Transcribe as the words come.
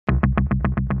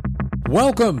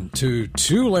Welcome to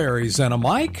Two Larrys and a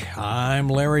Mike. I'm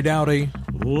Larry Dowdy.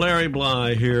 Larry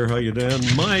Bly here. How you doing?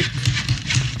 Mike,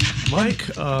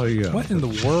 yeah. What in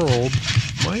the world?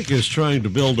 Mike is trying to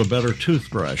build a better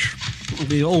toothbrush.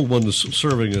 The old one is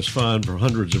serving us fine for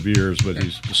hundreds of years, but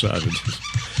he's decided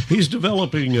he's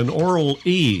developing an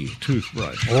Oral-E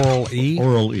toothbrush. Oral-E?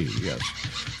 Oral-E, yes.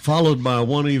 Followed by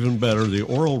one even better, the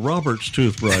Oral Roberts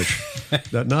toothbrush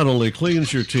that not only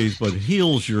cleans your teeth, but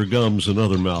heals your gums and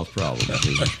other mouth problems.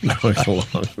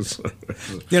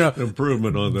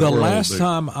 Improvement on the last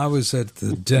time I was at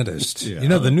the dentist, yeah. You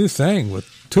know, the new thing with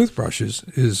toothbrushes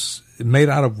is made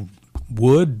out of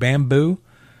wood, bamboo.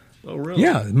 Oh, really?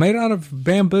 Yeah, made out of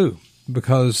bamboo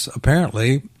because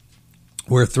apparently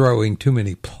we're throwing too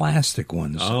many plastic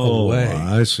ones away.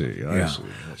 I see. I see.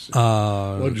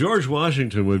 Well, George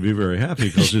Washington would be very happy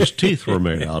because his teeth were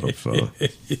made out of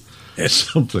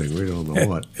something. We don't know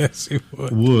what. Yes, he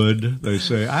would. Wood, they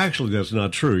say. Actually, that's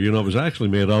not true. You know, it was actually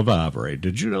made out of ivory.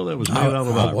 Did you know that was made out of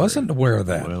ivory? I wasn't aware of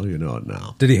that. Well, you know it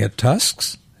now. Did he have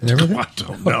tusks and everything? I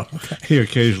don't know. He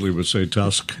occasionally would say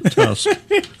tusk.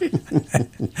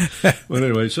 But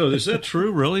anyway, so is that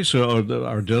true, really? So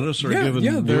our dentists are giving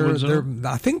new ones out?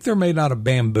 I think they're made out of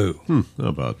bamboo. How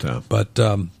about that? But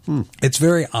it's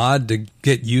very odd to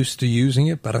get used to using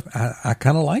it, but I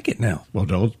kind of like it now. Well,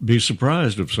 don't be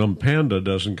surprised if some panda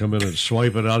doesn't come in and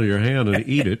swipe it out of your hand and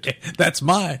eat it. That's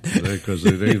mine. Because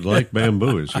they like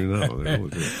bamboo, as you know.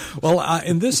 Well,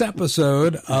 in this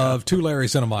episode of Two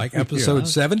Larrys and a Mike, episode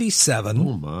 77,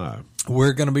 oh my,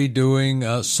 we're going to be doing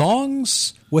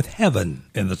songs with heaven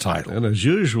in the title. And as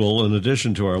usual, in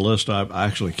addition to our list, I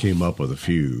actually came up with a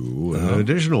few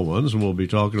additional ones, and we'll be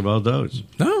talking about those.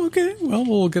 Oh, okay. Well,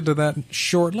 we'll get to that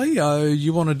shortly.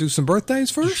 You want to do some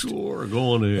birthdays first? Sure,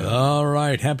 go on ahead. All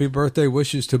right. Happy birthday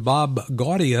wishes to Bob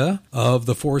Gaudia of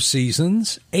the Four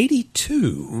Seasons,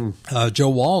 82. Joe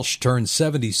Walsh turned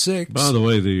 76. By the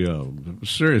way, the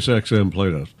Sirius XM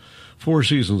played a Four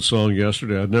Seasons song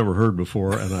yesterday I'd never heard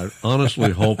before, and I honestly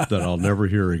hope that I'll never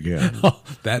hear again. Oh,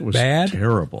 that it was bad?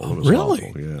 Terrible. It was really?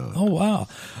 Awful, yeah. Oh,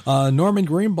 wow. Norman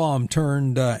Greenbaum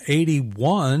turned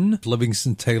 81.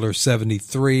 Livingston Taylor,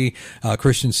 73.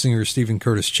 Christian singer Stephen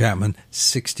Curtis Chapman,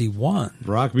 61.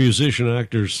 Rock musician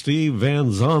actor Steve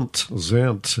Van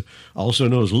Zandt, also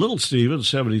known as Little Steven,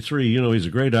 73. You know, he's a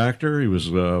great actor. He was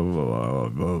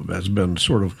has been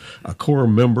sort of a core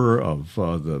member of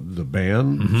the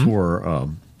band for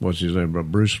what's his name,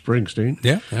 Bruce Springsteen.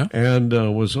 Yeah. And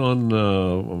was on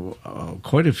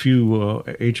quite a few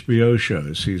HBO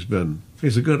shows.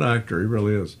 He's a good actor. He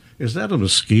really is. Is that a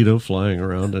mosquito flying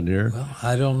around in here? Well,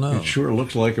 I don't know. It sure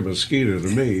looks like a mosquito to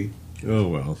me. Oh,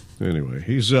 well. Anyway,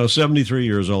 he's 73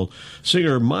 years old.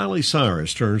 Singer Miley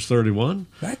Cyrus turns 31.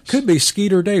 That could be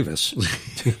Skeeter Davis.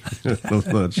 I'm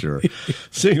not sure.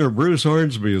 Singer Bruce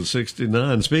Hornsby is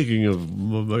 69. Speaking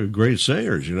of great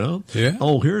singers, you know. Yeah.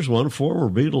 Oh, here's one. Former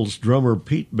Beatles drummer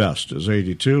Pete Best is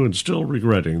 82 and still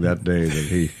regretting that day that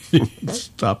he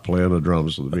stopped playing the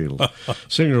drums of the Beatles.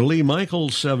 Singer Lee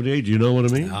Michaels, 78. Do you know what I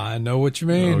mean? I know what you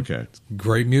mean. Okay.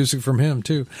 Great music from him,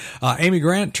 too. Amy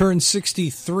Grant turned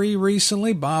 63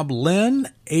 recently. Bob Lynn,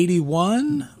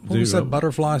 81. What was that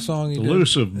butterfly song you did?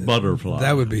 Elusive Butterfly.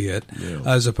 That would be it,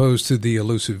 as opposed to the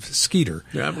elusive Skeeter.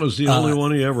 That was the only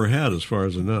one he ever had, as far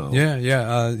as I know.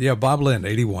 Yeah, Bob Lynn,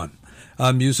 81.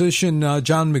 Musician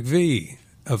John McVie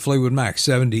of Fleetwood Mac,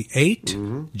 78.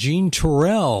 Gene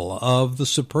Terrell of the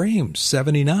Supremes,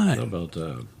 79. How about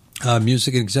that?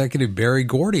 Music executive Barry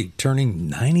Gordy turning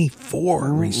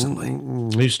 94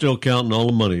 recently. He's still counting all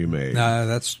the money he made.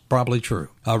 That's probably true.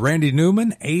 Randy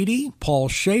Newman, 80. Paul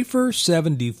Schaefer,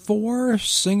 74.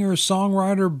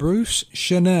 Singer-songwriter Bruce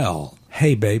Chanel,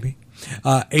 Hey Baby,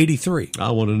 83. I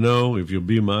Want to Know If You'll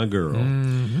Be My Girl.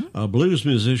 Blues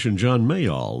musician John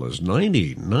Mayall is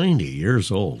 90 years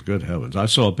old. Good heavens. I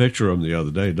saw a picture of him the other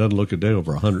day. Doesn't look a day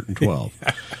over 112.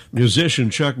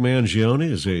 Musician Chuck Mangione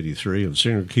is 83, and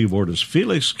singer-keyboardist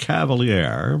Felix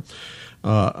Cavaliere.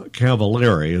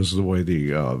 Cavalieri is the way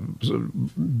the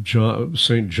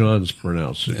St. John's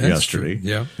pronounced it yesterday.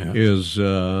 Yeah. Is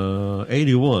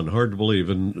 81. Hard to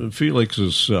believe. And Felix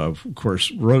is, of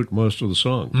course, wrote most of the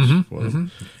songs,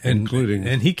 including.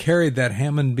 And he carried that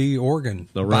Hammond B organ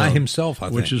by himself, I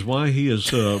think. Which is why he is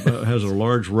has a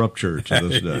large rupture to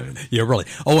this day. Yeah, really.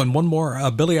 Oh, and one more,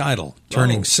 Billy Idol,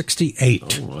 turning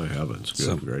 68. Oh, my heavens.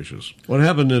 Good gracious. What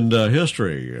happened in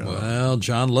history? Well,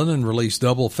 John Lennon released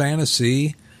Double Fantasy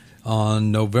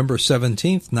on November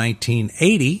 17th,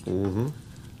 1980.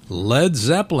 Led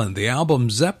Zeppelin, the album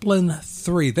Zeppelin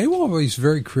 3. They were always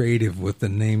very creative with the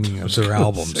naming of their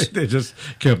albums. They just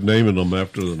kept naming them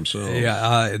after themselves.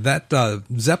 Yeah, that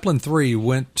Zeppelin 3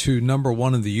 went to number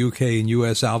 1 in the UK and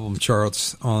US album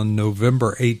charts on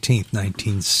November 18th,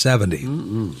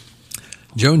 1970.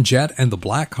 Joan Jett and the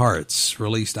Blackhearts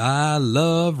released I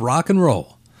Love Rock and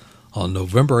Roll on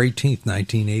November 18th,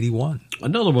 1981.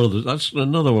 That's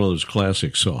another one of those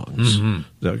classic songs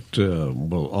that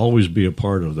will always be a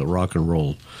part of the rock and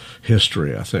roll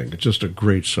history, I think. It's just a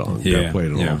great song. Got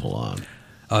played an awful lot.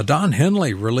 Don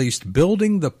Henley released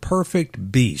Building the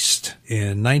Perfect Beast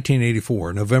in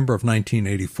 1984, November of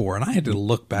 1984. And I had to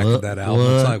look back at that album.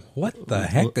 It's like, what the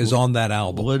heck is on that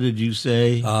album? What did you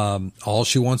say? All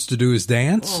She Wants to Do Is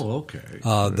Dance. Oh, okay.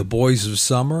 The Boys of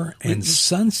Summer and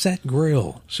Sunset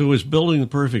Grill. So is Building the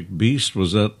Perfect Beast,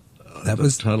 was that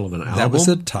the title of an album? That was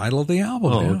the title of the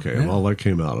album. Oh, okay. Yeah. Well, that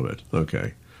came out of it.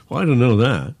 Okay. Well, I didn't know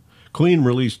that. Queen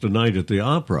released A Night at the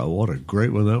Opera. What a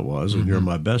great one that was. And You're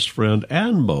My Best Friend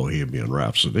and Bohemian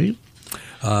Rhapsody.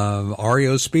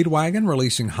 REO Speedwagon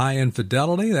releasing High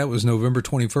Infidelity. That was November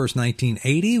 21st,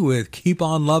 1980 with Keep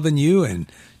On Loving You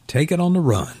and Take It on the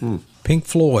Run. Pink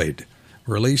Floyd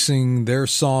releasing their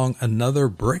song Another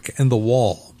Brick in the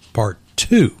Wall, Part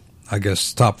 2. I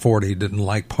guess Top 40 didn't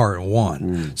like Part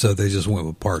 1, so they just went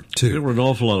with Part 2. There were an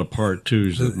awful lot of Part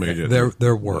 2s that made it.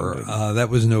 There were. That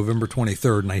was November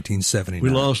 23rd, 1979. We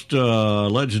lost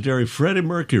legendary Freddie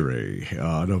Mercury,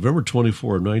 November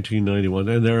 24, 1991,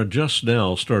 and they're just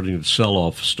now starting to sell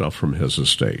off stuff from his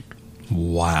estate.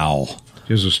 Wow.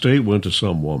 His estate went to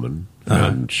some woman,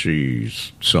 and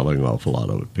she's selling off a lot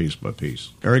of it piece by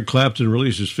piece. Eric Clapton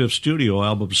released his 5th studio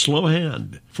album, Slow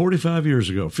Hand, 45 years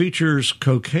ago. Features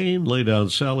Cocaine, Lay Down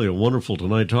Sally, and Wonderful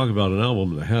Tonight. Talk about an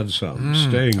album that had some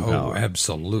staying power. Oh,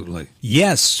 absolutely.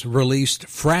 Yes, released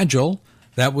Fragile.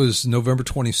 That was November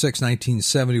 26,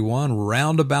 1971,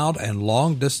 Roundabout and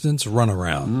Long Distance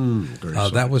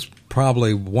Runaround. That was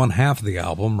probably one half of the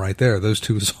album right there, those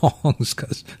two songs,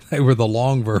 because they were the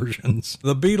long versions.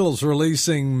 The Beatles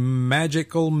releasing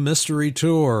Magical Mystery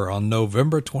Tour on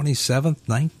November 27,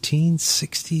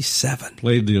 1967.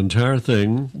 Played the entire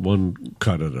thing, one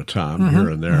cut at a time, here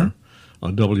and there.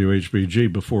 On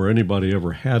WHBG before anybody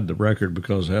ever had the record,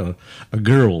 because I had a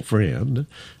girlfriend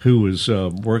who was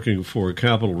working for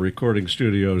Capitol Recording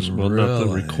Studios. Well, not the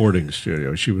recording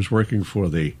studio. She was working for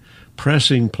the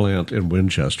pressing plant in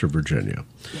Winchester, Virginia.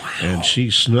 Wow. And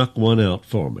she snuck one out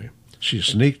for me. She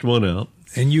sneaked one out.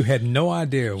 And you had no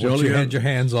idea what you had your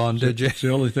hands on, did you? It's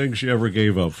the only thing she ever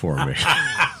gave up for me.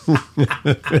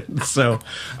 So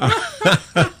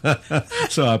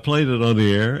I played it on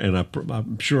the air, and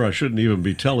I'm sure I shouldn't even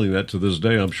be telling that to this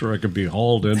day. I'm sure I could be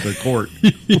hauled into court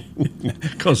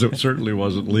because it certainly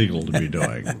wasn't legal to be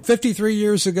doing. 53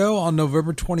 years ago, on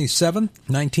November 27,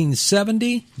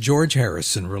 1970, George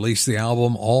Harrison released the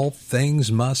album All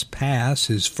Things Must Pass.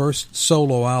 His first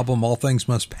solo album, All Things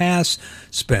Must Pass,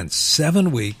 spent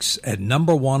 7 weeks at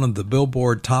number 1 on the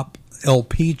Billboard Top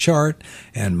LP chart,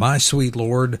 and My Sweet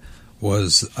Lord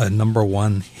was a number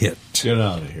 1 hit. Get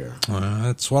out of here.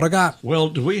 That's what I got. Well,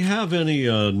 do we have any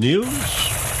news?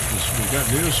 We got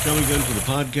news coming into the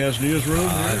podcast newsroom.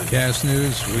 Podcast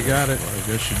news, we got it. Well, I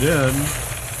guess you did.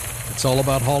 It's all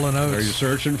about Hall & Oates. Are you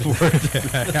searching for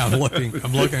it? I'm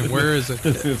looking. Where is it?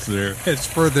 It's there. It's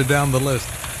further down the list.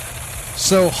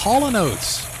 So Hall &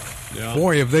 Oates. Yeah.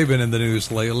 Boy, have they been in the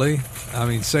news lately. I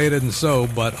mean, say it isn't so,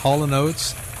 but Hall &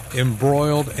 Oates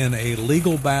embroiled in a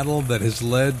legal battle that has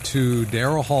led to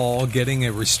Daryl Hall getting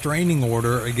a restraining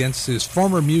order against his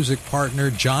former music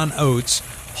partner, John Oates.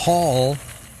 Hall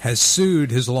has sued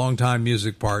his longtime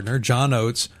music partner, John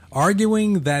Oates,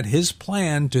 arguing that his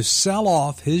plan to sell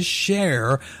off his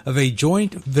share of a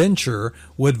joint venture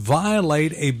would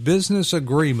violate a business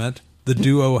agreement the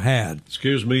duo had.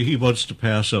 Excuse me, he wants to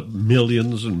pass up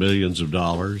millions and millions of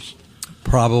dollars.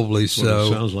 Probably That's so.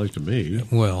 what it sounds like to me.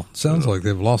 Well, sounds like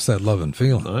they've lost that love and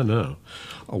feeling. I know.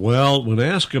 Well, when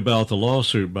asked about the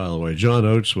lawsuit, by the way, John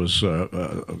Oates was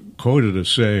quoted as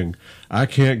saying, "I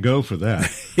can't go for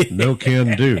that. No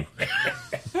can do."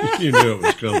 You knew it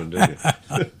was coming, didn't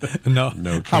you?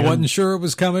 No I wasn't sure it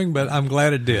was coming, but I'm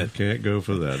glad it did. Can't go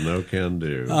for that. No can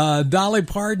do. Dolly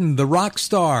Parton, the rock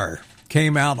star,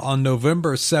 came out on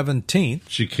November 17th.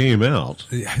 She came out.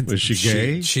 Was she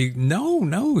gay?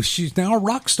 No. She's now a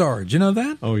rock star. Did you know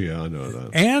that? Oh, yeah, I know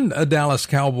that. And a Dallas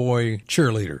Cowboy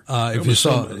cheerleader. That was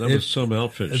some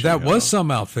outfit. That was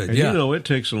some outfit, and yeah. You know, it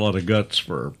takes a lot of guts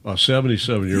for a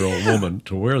 77-year-old woman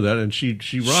to wear that, and she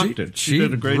rocked it. She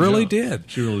did a great job.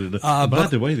 She really did. By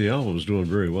the way, the album is doing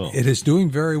very well. It is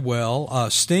doing very well.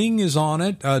 Sting is on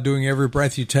it, doing Every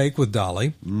Breath You Take with Dolly.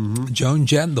 Mm-hmm. Joan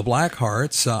Jett and the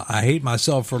Blackhearts, I Hate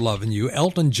Myself for Loving You.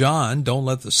 Elton John, Don't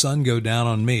Let the Sun Go Down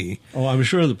on Me. Oh, I'm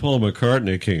sure that Paul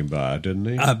McCartney came by, didn't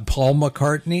he? Paul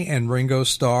McCartney and Ringo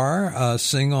Starr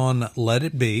sing on Let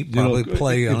It Be, probably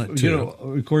play on it too.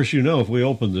 Of course, if we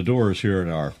opened the doors here in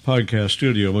our podcast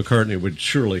studio, McCartney would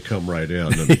surely come right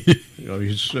in. And,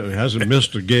 he hasn't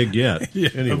missed a gig yet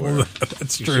anywhere. Well,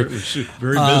 that's true. He's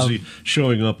very busy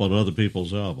showing up on other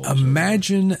people's albums.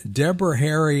 Imagine Deborah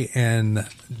Harry and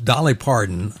Dolly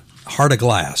Parton, Heart of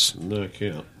Glass. No, I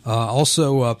can't.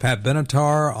 Also, Pat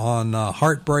Benatar on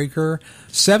Heartbreaker.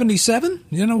 77,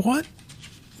 you know what?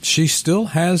 She still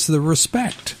has the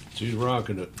respect. She's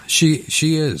rocking it.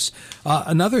 She is.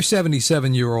 Another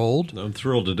 77-year-old. I'm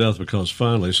thrilled to death because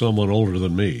finally someone older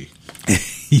than me.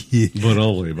 But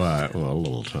only by a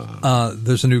little time.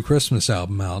 There's a new Christmas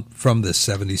album out from this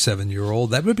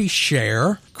 77-year-old. That would be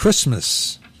Cher.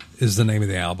 Christmas is the name of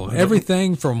the album.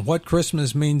 Everything from What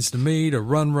Christmas Means to Me to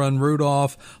Run, Run,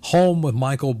 Rudolph, Home with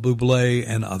Michael Bublé,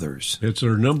 and others. It's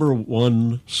her number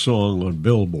one song on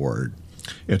Billboard.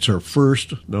 It's her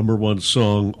first number one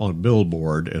song on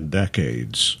Billboard in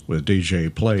decades with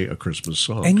DJ Play a Christmas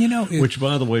Song. And which,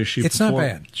 by the way, it's not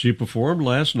bad. She performed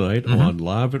last night on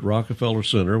Live at Rockefeller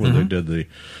Center when they did the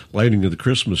lighting of the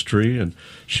Christmas tree, and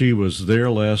she was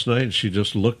there last night, and she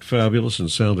just looked fabulous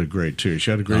and sounded great, too. She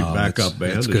had a great backup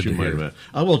band. That's good to hear.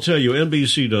 I will tell you,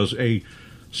 NBC does a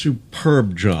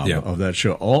superb job of that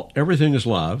show. Everything is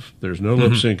live. There's no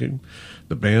lip syncing.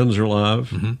 The bands are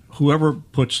live. Mm-hmm. Whoever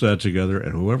puts that together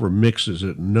and whoever mixes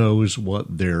it knows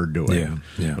what they're doing.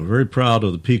 Yeah. I'm very proud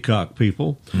of the Peacock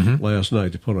people. Last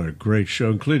night they put on a great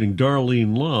show, including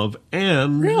Darlene Love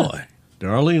and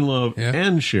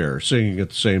and Cher singing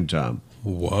at the same time.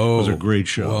 Whoa. It was a great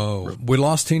show. Whoa. We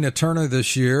lost Tina Turner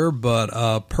this year, but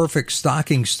a perfect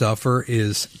stocking stuffer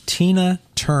is Tina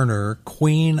Turner,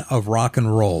 Queen of Rock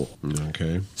and Roll.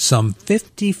 Okay. Some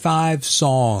 55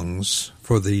 songs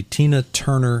for the Tina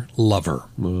Turner lover.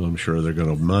 Well, I'm sure they're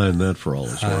going to mine that for all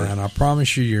it's worth. And I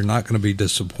promise you're not going to be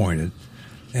disappointed.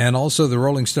 And also the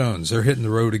Rolling Stones, they're hitting the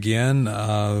road again.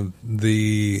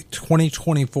 The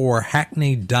 2024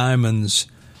 Hackney Diamonds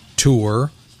Tour.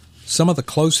 Some of the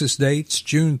closest dates,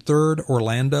 June 3rd,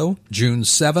 Orlando, June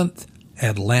 7th,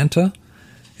 Atlanta,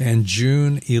 and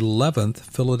June 11th,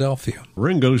 Philadelphia.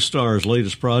 Ringo Starr's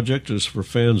latest project is for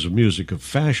fans of music of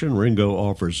fashion. Ringo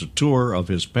offers a tour of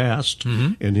his past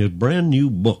in his brand new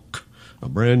book, a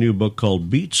brand new book called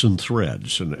Beats and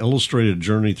Threads, an illustrated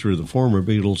journey through the former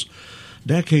Beatles'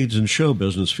 decades in show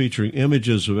business, featuring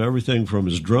images of everything from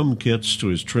his drum kits to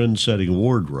his trend-setting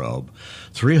wardrobe.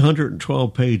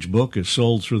 312-page book is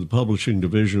sold through the publishing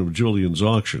division of Julian's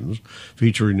Auctions,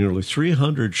 featuring nearly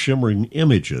 300 shimmering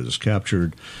images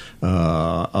captured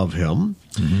of him.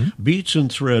 Beats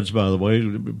and Threads, by the way,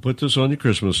 put this on your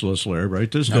Christmas list, Larry.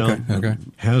 Write this down. Okay.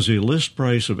 Has a list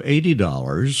price of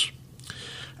 $80.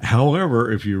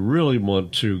 However, if you really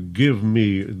want to give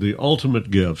me the ultimate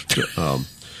gift,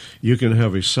 you can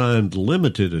have a signed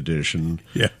limited edition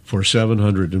for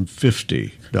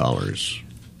 $750.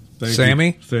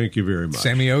 Sammy? Thank you very much.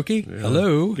 Sammy Oki? Yeah.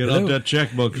 Hello. Get out that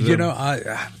checkbook.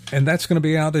 And that's going to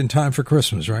be out in time for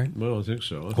Christmas, right? Well, I think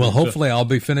so. Hopefully I'll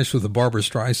be finished with the Barbra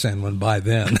Streisand one by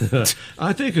then.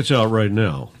 I think it's out right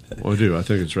now. I do. I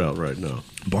think it's out right now.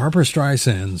 Barbra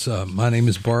Streisand's My Name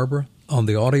is Barbara on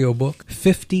the audiobook,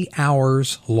 50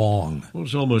 hours long. Well,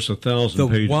 it's almost 1,000-page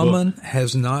book. The woman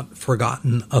has not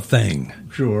forgotten a thing.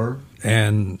 Sure.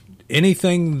 And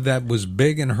anything that was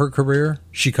big in her career,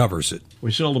 she covers it.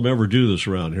 We seldom ever do this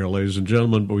around here, ladies and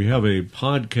gentlemen, but we have a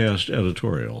podcast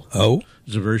editorial. Oh?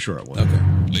 It's a very short one. Okay.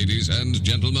 Ladies and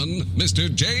gentlemen, Mr.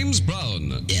 James Brown.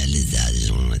 Yeah, listen, I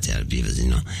just want to tell people,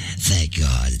 thank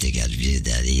God they got rid of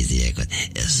that easy.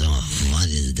 It's so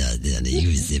funny that they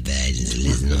use the badge and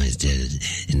listen instead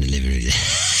in the living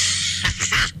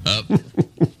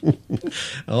room.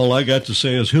 All I got to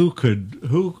say is who could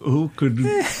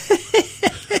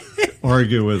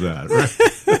argue with that, right?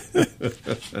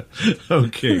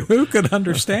 Okay. Who could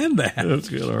understand that? Who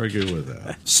could argue with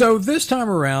that? So this time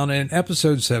around in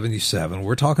episode 77,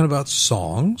 we're talking about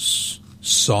songs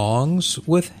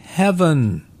with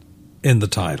heaven in the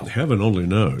title. Heaven only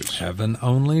knows. Heaven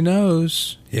only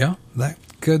knows. Yeah, that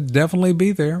could definitely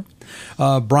be there.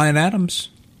 Bryan Adams,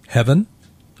 Heaven,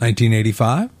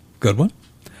 1985. Good one.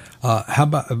 How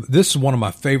about this? Is one of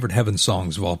my favorite Heaven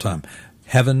songs of all time.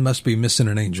 Heaven Must Be Missing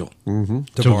an Angel. Mm-hmm.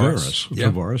 Tavares.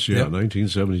 Yep. Tavares, yeah, Yep.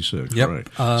 1976, Yep.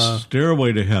 right.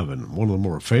 Stairway to Heaven, one of the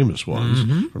more famous ones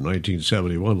from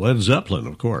 1971. Led Zeppelin,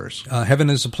 of course. Heaven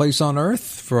is a Place on Earth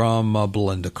from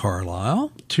Belinda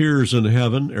Carlisle. Tears in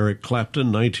Heaven, Eric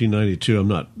Clapton, 1992. I'm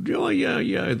not,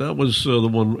 yeah, that was the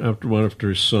one after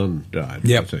his son died.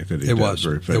 Yep. I think that he It did. was.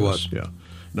 Very It famous. was. Yeah.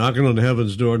 Knocking on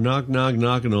Heaven's Door, knocking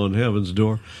on Heaven's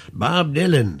Door. Bob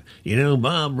Dylan,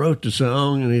 Bob wrote the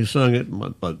song and he sung it,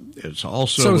 but it's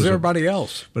also So is everybody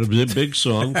else. But it was a big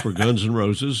song for Guns N'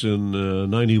 Roses in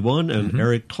 91, and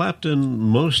Eric Clapton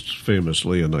most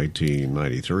famously in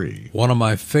 1993. One of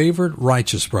my favorite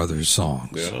Righteous Brothers songs,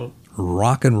 Yeah.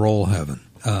 Rock and Roll Heaven,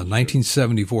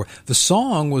 1974. The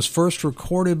song was first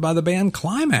recorded by the band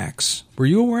Climax. Were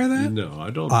you aware of that? No, I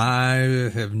don't. I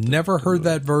have never heard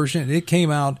that version. It came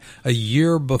out a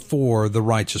year before the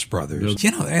Righteous Brothers.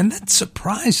 And that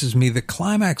surprises me. The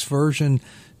Climax version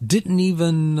didn't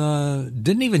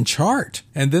even chart,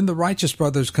 and then the Righteous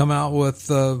Brothers come out with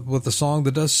a song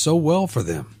that does so well for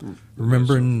them.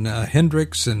 Remembering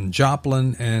Hendrix and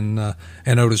Joplin and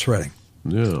Otis Redding.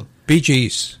 Yeah. Bee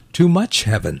Gees, Too Much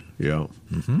Heaven. Yeah.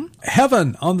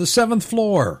 Heaven on the Seventh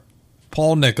Floor,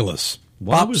 Paul Nicholas.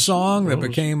 Pop song that was-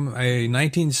 became a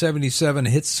 1977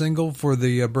 hit single for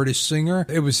the British singer.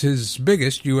 It was his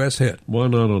biggest U.S. hit. Why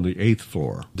not on the 8th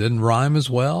floor? Didn't rhyme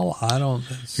as well. I don't.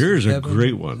 Here's a Heaven.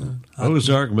 great one.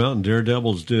 Ozark Mountain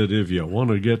Daredevils did If You Want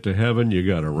to Get to Heaven, You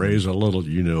Got to Raise a Little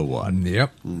You Know What.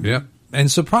 Yep, yep. And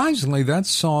surprisingly, that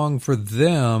song for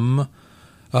them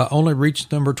only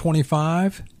reached number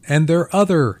 25, and their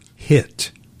other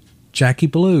hit, Jackie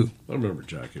Blue, I remember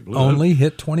Jackie Blue. only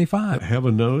hit 25.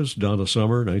 Heaven Knows, Donna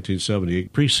Summer,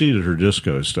 1978. Preceded her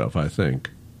disco stuff, I think.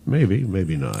 Maybe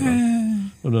not.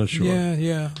 I'm not sure.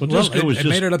 Yeah. Well, Well, disco was it just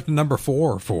made it up to number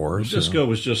 4 for us. disco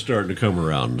was just starting to come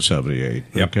around in 78.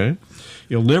 Yep. Okay.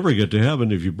 You'll Never Get to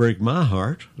Heaven If You Break My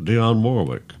Heart, Dionne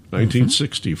Warwick,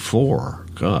 1964.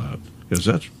 God, is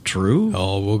that true?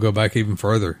 Oh, we'll go back even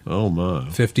further. Oh, my.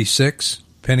 56,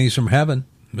 Pennies from Heaven,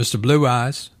 Mr. Blue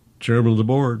Eyes, Chairman of the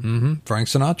Board, Frank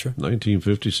Sinatra.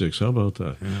 1956. How about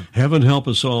that? Heaven Help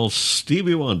Us All,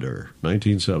 Stevie Wonder,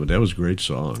 1970. That was a great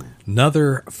song.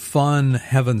 Another fun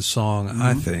Heaven song,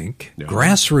 I think. Yeah.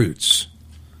 Grassroots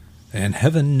and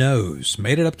Heaven Knows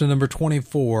made it up to number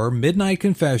 24. Midnight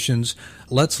Confessions,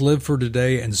 Let's Live for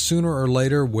Today, and Sooner or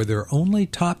Later were their only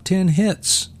top 10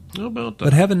 hits. How about that?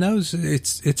 But Heaven Knows,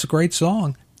 it's a great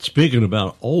song. Speaking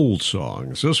about old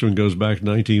songs, this one goes back to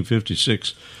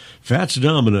 1956. Fats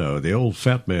Domino, the old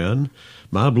fat man,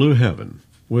 My Blue Heaven,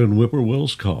 When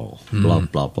Whippoorwills Call, blah,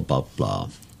 blah, blah, blah, blah.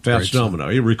 Fats Great song. Domino.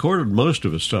 He recorded most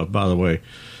of his stuff, by the way,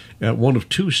 at one of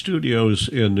 2 studios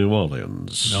in New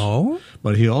Orleans. No?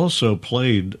 But he also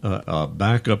played a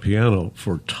backup piano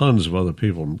for tons of other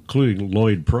people, including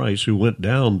Lloyd Price, who went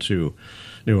down to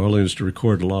New Orleans to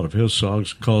record a lot of his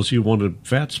songs because he wanted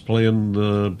Fats playing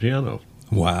the piano.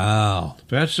 Wow.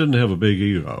 Fats didn't have a big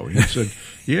ego. He said,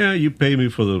 yeah, you pay me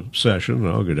for the session, and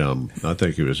I'll go down. I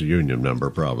think he was a union member,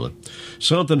 probably.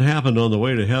 Something happened on the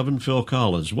way to heaven, Phil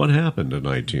Collins. What happened in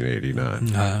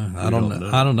 1989? I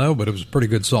don't know, but it was a pretty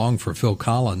good song for Phil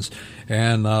Collins.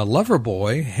 And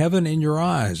Loverboy, Heaven in Your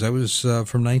Eyes. That was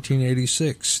from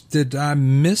 1986. Did I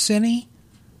miss any?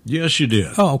 Yes, you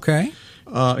did. Oh, okay.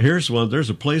 Here's one. There's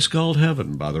a Place Called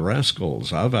Heaven by the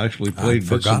Rascals. I've actually played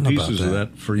bits and forgotten about pieces of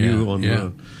that for Yeah, you on yeah.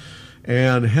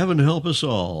 And Heaven Help Us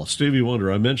All, Stevie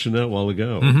Wonder. I mentioned that a while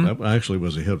ago. That actually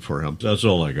was a hit for him. That's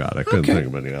all I got. I couldn't Okay. think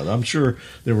of any other. I'm sure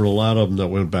there were a lot of them that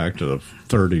went back to the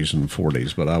 30s and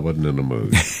 40s, but I wasn't in the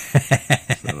mood.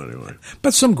 So anyway.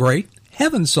 But some great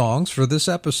Heaven songs for this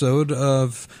episode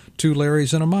of Two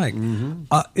Larrys and a Mike.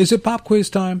 Is it pop quiz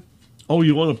time? Oh,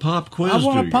 you want a pop quiz? I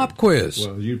want do a you? pop quiz.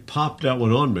 Well, you popped that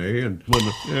one on me, and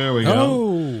there we go.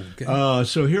 Oh, okay.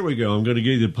 So here we go. I'm going to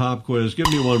give you the pop quiz. Give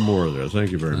me one more there.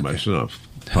 Thank you very much. Enough,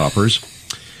 poppers.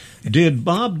 Did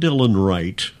Bob Dylan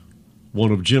write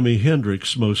one of Jimi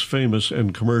Hendrix's most famous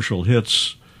and commercial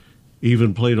hits,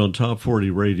 even played on Top 40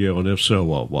 radio, and if so,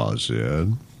 what was it?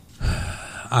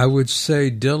 I would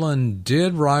say Dylan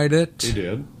did write it. He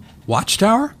did.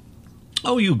 Watchtower?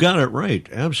 Oh, you got it right.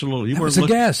 Absolutely. That was a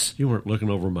guess. You weren't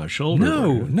looking over my shoulder. were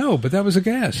you? No, but that was a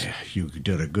guess. You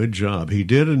did a good job. He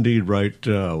did indeed write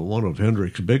one of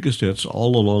Hendrix's biggest hits,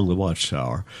 All Along the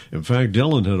Watchtower. In fact,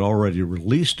 Dylan had already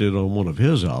released it on one of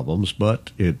his albums,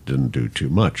 but it didn't do too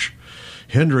much.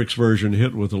 Hendrix's version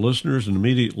hit with the listeners and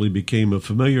immediately became a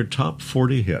familiar top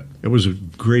 40 hit. It was a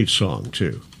great song,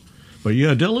 too. But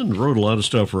yeah, Dylan wrote a lot of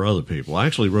stuff for other people. I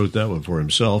actually wrote that one for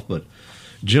himself, but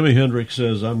Jimi Hendrix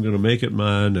says, I'm going to make it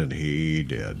mine, and he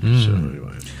did. So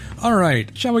anyway. All right.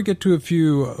 Shall we get to a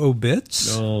few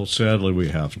obits? Oh, sadly, we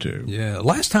have to. Yeah.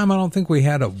 Last time, I don't think we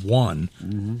had a one.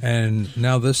 And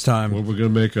now this time. Well, we're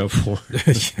going to make up for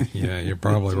it. Yeah, you're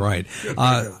probably right.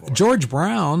 George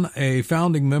Brown, a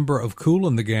founding member of Kool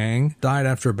and the Gang, died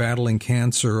after battling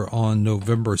cancer on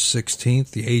November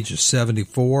 16th, the age of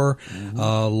 74.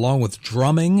 Along with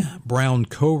drumming, Brown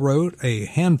co-wrote a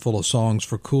handful of songs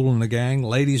for Kool and the Gang: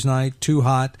 Ladies' Night, Too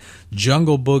Hot,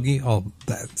 Jungle Boogie. Oh,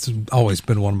 that's always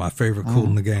been one of my favorite Kool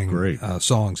and the Gang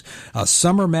songs.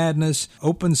 Summer Madness,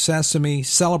 Open Sesame,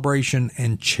 Celebration,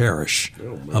 and Cherish,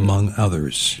 among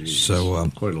others. Jeez, so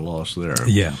quite a loss there.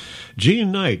 Yeah.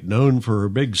 Jean Knight, known for her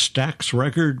big Stax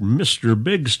record, Mr.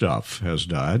 Big Stuff, has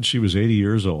died. She was 80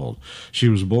 years old. She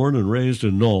was born and raised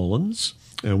in New Orleans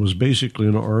and was basically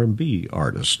an R&B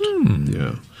artist.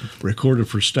 Yeah. Recorded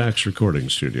for Stax Recording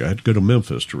Studio. I had to go to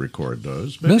Memphis to record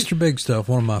those. Mr. Big Stuff,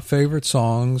 one of my favorite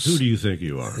songs. Who do you think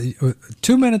you are?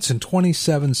 2 minutes and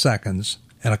 27 seconds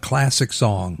and a classic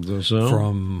song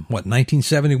from,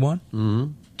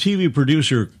 1971? TV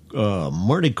producer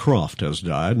Marty Krofft has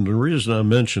died, and the reason I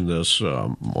mention this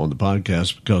on the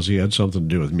podcast because he had something to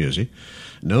do with music.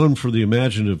 Known for the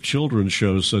imaginative children's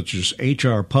shows such as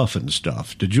H.R. Puffin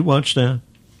Stuff. Did you watch that?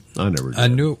 I never did. I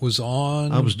knew it was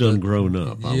on. I was done grown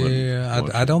up.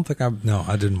 I don't think I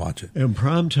didn't watch it. And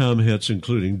primetime hits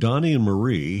including Donnie and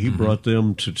Marie. He brought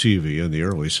them to TV in the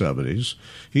early 70s.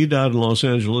 He died in Los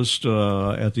Angeles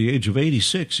at the age of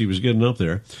 86. He was getting up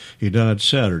there. He died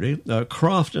Saturday.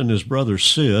 Krofft and his brother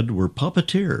Sid were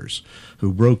puppeteers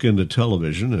who broke into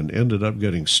television and ended up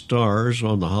getting stars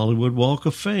on the Hollywood Walk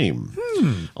of Fame.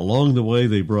 Along the way,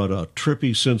 they brought a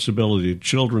trippy sensibility to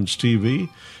children's TV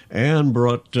and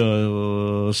brought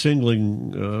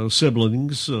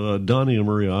siblings Donnie and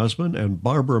Marie Osmond and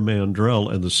Barbara Mandrell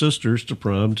and the sisters to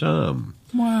prime time.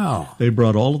 Wow. They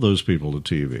brought all of those people to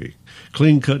TV.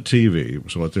 Clean-cut TV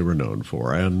was what they were known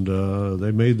for, and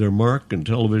they made their mark in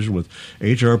television with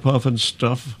H.R. Puffin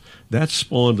Stuff. That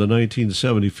spawned the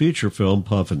 1970 feature film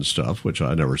Puffin Stuff, which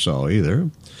I never saw either,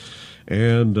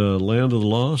 and Land of the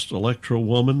Lost, Electro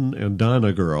Woman, and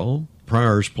Dinah Girl,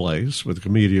 Pryor's Place with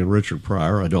comedian Richard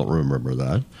Pryor, I don't remember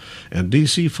that, and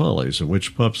D.C. Follies, in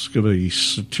which pups give a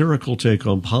satirical take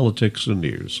on politics and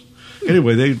news.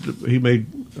 Anyway, he made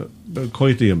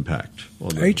quite the impact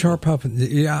on H.R. Puffin.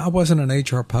 Yeah, I wasn't an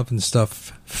H.R. Puffin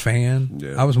Stuff fan.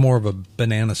 Yeah. I was more of a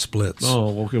Banana Splits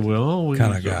okay. Well,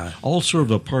 kind of guy. All sort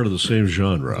of a part of the same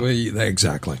genre. Well,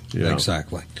 exactly. Yeah.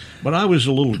 Exactly. But I was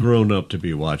a little grown up to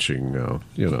be watching,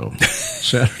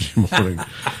 Saturday morning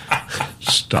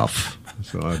stuff.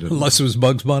 So I didn't. Unless it was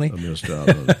Bugs Bunny. I missed out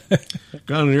on it.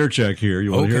 Got an ear check here.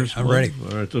 You want to hear some? I'm ready.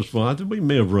 All right, this one. I think we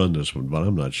may have run this one, but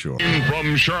I'm not sure.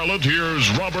 From Charlotte,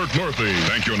 here's Robert Murphy.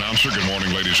 Thank you, announcer. Good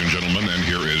morning, ladies and gentlemen, and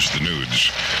here is the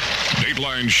news.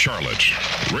 Dateline Charlotte.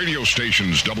 Radio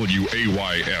stations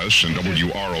WAYS and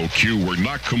WROQ were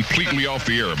not completely off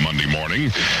the air Monday morning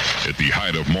at the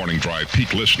height of morning drive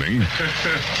peak listening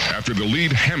after the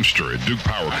lead hamster at Duke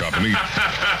Power Company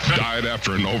died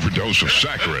after an overdose of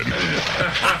saccharin.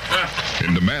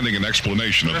 In demanding an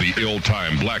explanation of the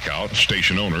ill-timed blackout,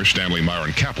 station owner Stanley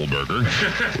Myron Kappelberger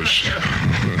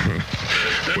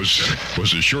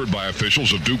was assured by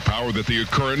officials of Duke Power that the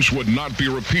occurrence would not be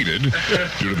repeated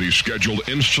due to the scheduled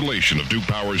installation of Duke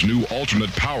Power's new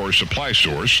alternate power supply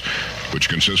source, which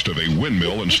consists of a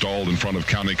windmill installed in front of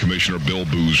County Commissioner Bill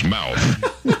Boo's mouth.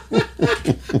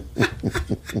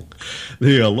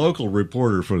 The local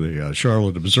reporter for the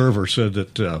Charlotte Observer said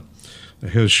that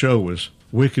his show was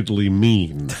wickedly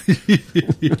mean. They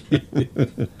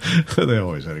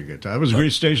always had a good time. It was a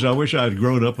great station. I wish I had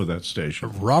grown up with that station.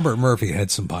 Robert Murphy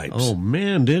had some pipes. Oh,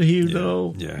 man, did he,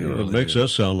 though? Yeah, it really makes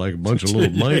us sound like a bunch of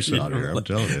little mice out here. I'm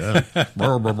telling you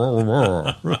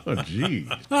that. Oh, gee.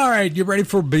 All right, you ready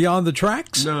for Beyond the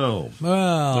Tracks? No.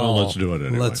 Well, no, let's do it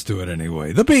anyway. Let's do it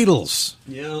anyway. The Beatles.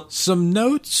 Yeah. Some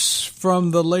notes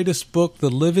from the latest book, The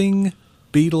Living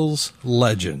Beatles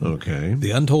Legend. Okay.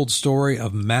 The untold story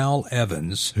of Mal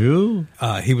Evans. Who?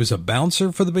 He was a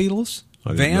bouncer for the Beatles,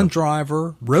 van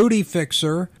driver, roadie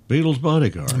fixer. Beatles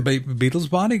bodyguard. Beatles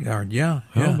bodyguard, yeah.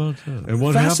 How about that? And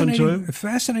what happened to him?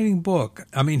 Fascinating book.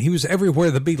 I mean, he was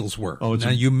everywhere the Beatles were. Oh, now,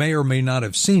 you may or may not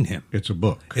have seen him. It's a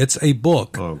book. It's a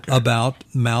book about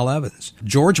Mal Evans.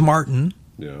 George Martin,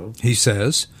 he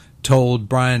says, told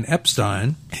Brian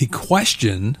Epstein he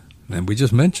questioned, and we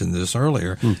just mentioned this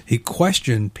earlier, he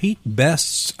questioned Pete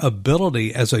Best's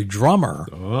ability as a drummer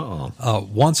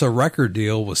once a record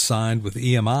deal was signed with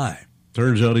EMI.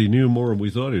 Turns out he knew more than we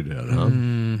thought he did, huh?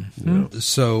 Yeah.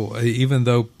 So even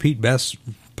though Pete Best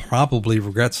probably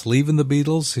regrets leaving the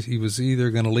Beatles, he was either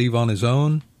going to leave on his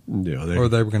own, Yeah, or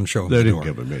they were going to show him They the didn't door.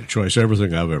 give him any choice.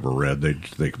 Everything I've ever read,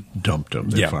 they dumped him.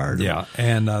 They fired him. Yeah,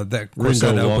 and that, of course,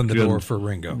 that Ringo opened the walked door in- for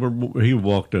Ringo. He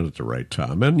walked in at the right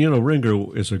time. And,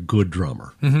 Ringo is a good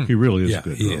drummer. He really is a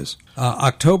good he drummer. is.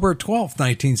 October 12th,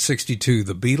 1962,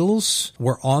 the Beatles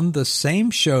were on the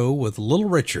same show with Little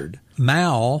Richard.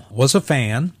 Mal was a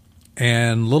fan,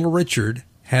 and Little Richard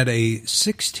had a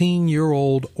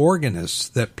 16-year-old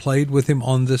organist that played with him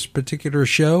on this particular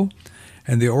show,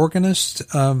 and the organist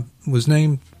was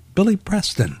named Billy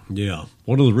Preston. Yeah.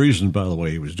 One of the reasons, by the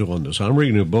way, he was doing this, I'm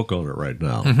reading a book on it right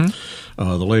now.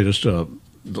 The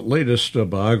latest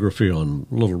biography on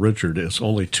Little Richard is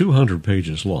only 200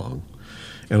 pages long.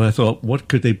 And I thought, what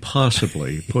could they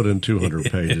possibly put in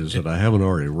 200 pages that I haven't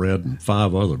already read in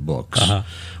 5 other books?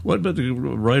 But the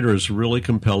writer is really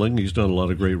compelling. He's done a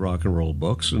lot of great rock and roll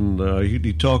books, and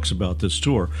he talks about this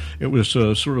tour. It was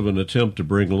sort of an attempt to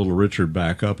bring Little Richard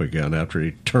back up again after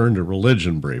he turned to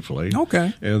religion briefly.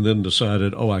 Okay. And then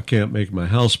decided, I can't make my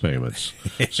house payments.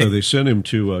 So they sent him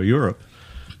to Europe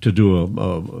to do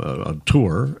a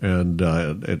tour, and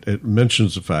it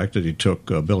mentions the fact that he took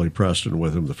Billy Preston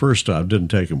with him the first time, didn't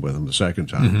take him with him the second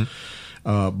time.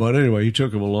 But anyway, he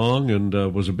took him along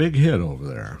and was a big hit over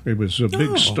there. He was a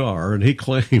big star, and he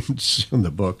claims in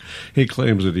the book, he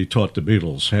claims that he taught the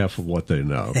Beatles half of what they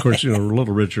know. Of course,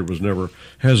 Little Richard was never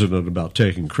hesitant about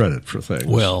taking credit for things.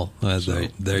 Well,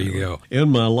 there you go. In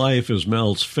My Life is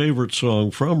Mal's favorite song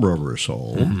from Rubber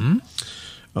Soul.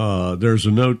 There's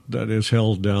a note that is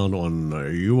held down on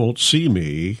You Won't See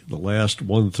Me, the last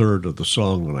 1/3 of the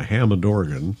song on a Hammond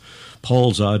organ,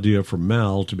 Paul's idea for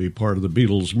Mal to be part of the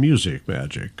Beatles' music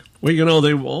magic. Well,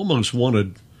 they almost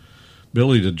wanted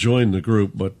Billy to join the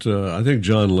group, but I think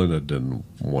John Lennon didn't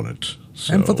want it.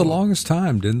 So, And for the longest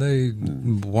time, didn't they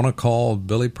want to call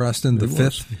Billy Preston the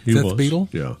fifth Beatle?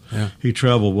 Yeah. He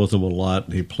traveled with them a lot,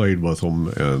 and he played with them,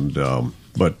 and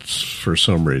but for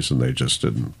some reason they just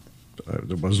didn't.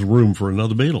 There wasn't room for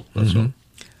another Beatle. That's all.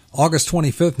 August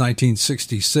 25th,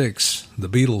 1966, the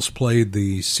Beatles played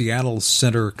the Seattle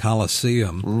Center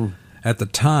Coliseum. At the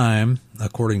time,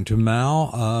 according to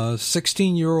Mal,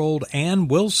 16-year-old Ann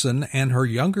Wilson and her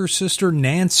younger sister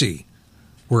Nancy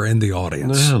were in the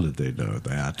audience. How did they know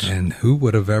that? And who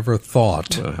would have ever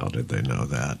thought? Well, how did they know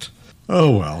that?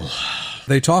 Oh, well.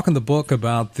 They talk in the book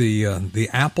about the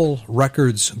Apple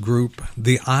Records group,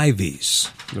 the Ivies.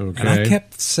 Okay. And I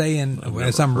kept saying,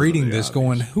 as I'm reading this, Ivies.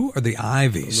 going, who are the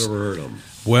Ivies? Never heard of them.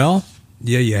 Well,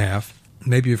 yeah, you have.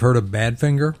 Maybe you've heard of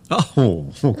Badfinger.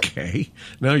 Oh, okay.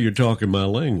 Now you're talking my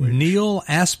language. Neil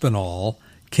Aspinall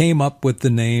came up with the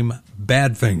name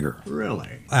Badfinger.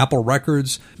 Really? Apple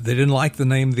Records, they didn't like the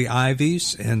name The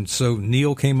Ivies, and so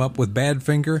Neil came up with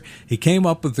Badfinger. He came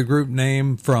up with the group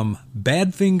name from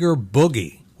Badfinger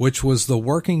Boogie, which was the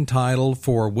working title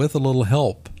for With a Little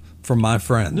Help from My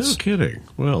Friends. No kidding.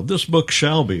 Well, this book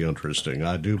shall be interesting,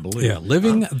 I do believe. Yeah,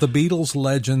 Living the Beatles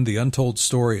Legend, The Untold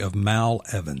Story of Mal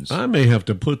Evans. I may have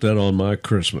to put that on my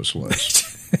Christmas list.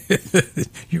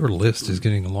 Your list is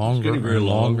getting longer Getting very and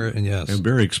long longer, and yes. And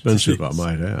very expensive, I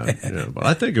might add. Yeah, but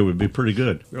I think it would be pretty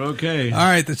good. Okay. All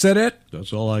right, that's it?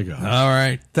 That's all I got. All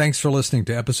right. Thanks for listening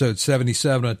to episode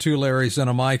 77 of Two Larrys and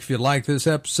a Mike. If you like this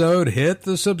episode, hit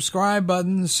the subscribe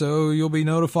button so you'll be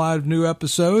notified of new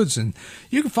episodes. And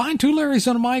you can find Two Larrys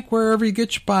and a Mike wherever you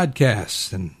get your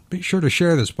podcasts. And be sure to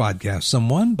share this podcast with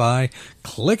someone by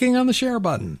clicking on the share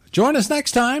button. Join us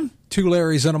next time. Two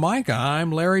Larrys and a Mike.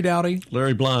 I'm Larry Dowdy.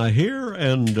 Larry Bly here,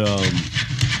 and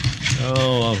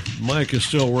Mike is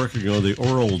still working on the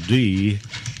Oral D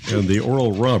and the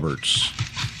Oral Roberts.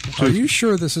 Are you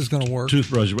sure this is going to work?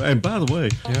 Toothbrush. And by the way,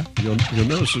 Yeah. you'll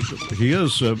notice that he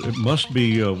is, it must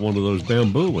be one of those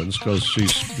bamboo ones because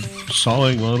he's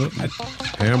sawing on it, and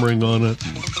hammering on it.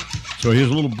 So he's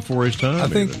a little before his time. I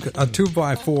think even. a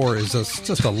 2x4 is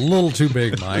just a little too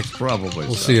big, Mike. Probably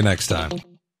We'll so. see you next time.